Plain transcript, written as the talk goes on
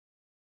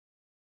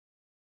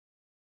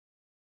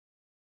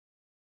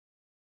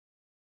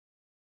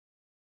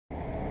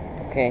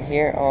Okay,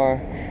 here are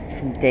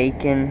some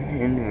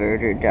Daikin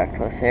inverter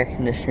ductless air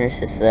conditioners.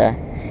 This is a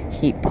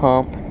heat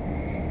pump.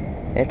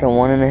 It's a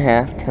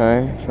 1.5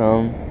 ton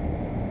from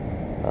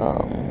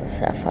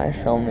Sapphire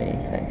Cell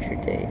manufacture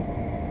date.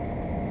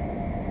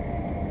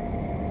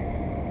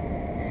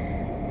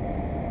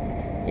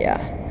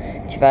 Yeah,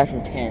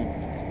 2010.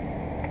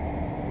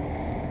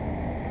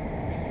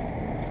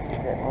 Is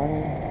it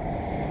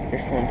running?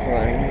 This one's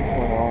running. This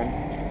one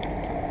on.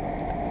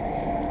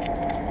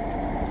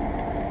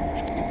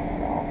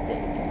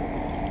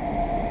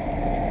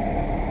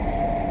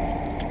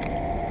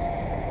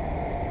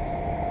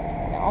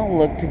 They all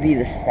look to be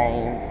the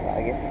same, so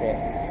I guess they're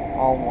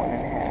all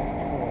 1.5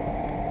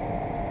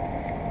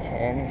 tons.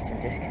 10. Here's the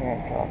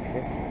disconnect boxes.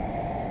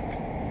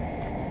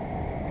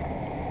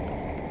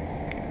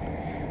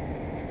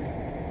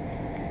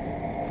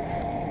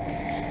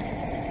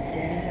 Here's the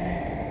data.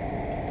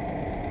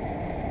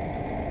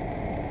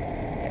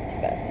 Yeah,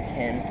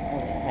 2010,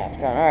 1.5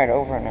 ton. Alright,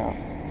 over and out.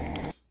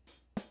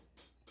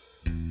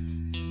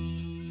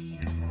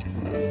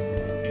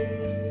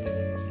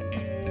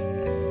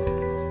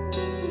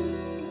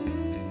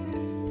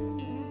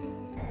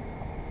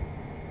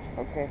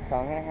 Okay, so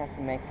I'm gonna have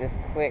to make this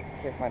quick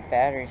because my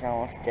battery's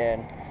almost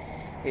dead.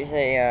 Here's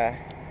a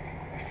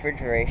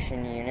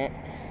refrigeration unit.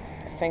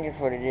 I think is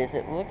what it is.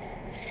 It looks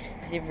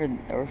either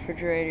a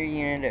refrigerator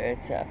unit or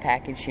it's a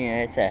package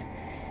unit. It's a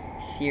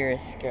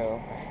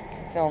Sierroscope.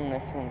 I filmed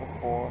this one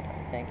before.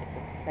 I think it's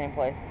at the same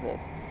place as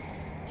those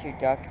two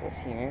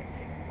ductless units.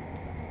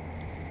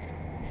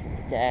 This is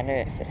the data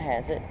if it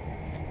has it.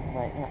 It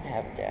might not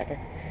have data.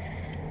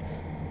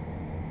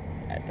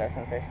 It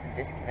doesn't. There's the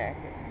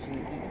disconnect. There's a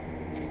GE.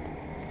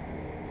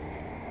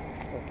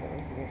 Look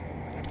over here.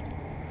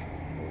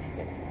 Pretty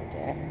safe with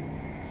that.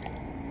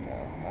 No.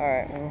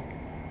 Alright, well.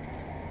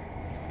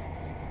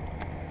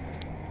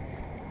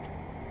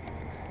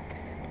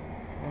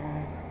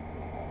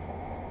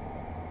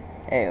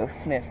 A.O.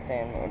 Smith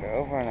fan motor,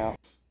 over and out.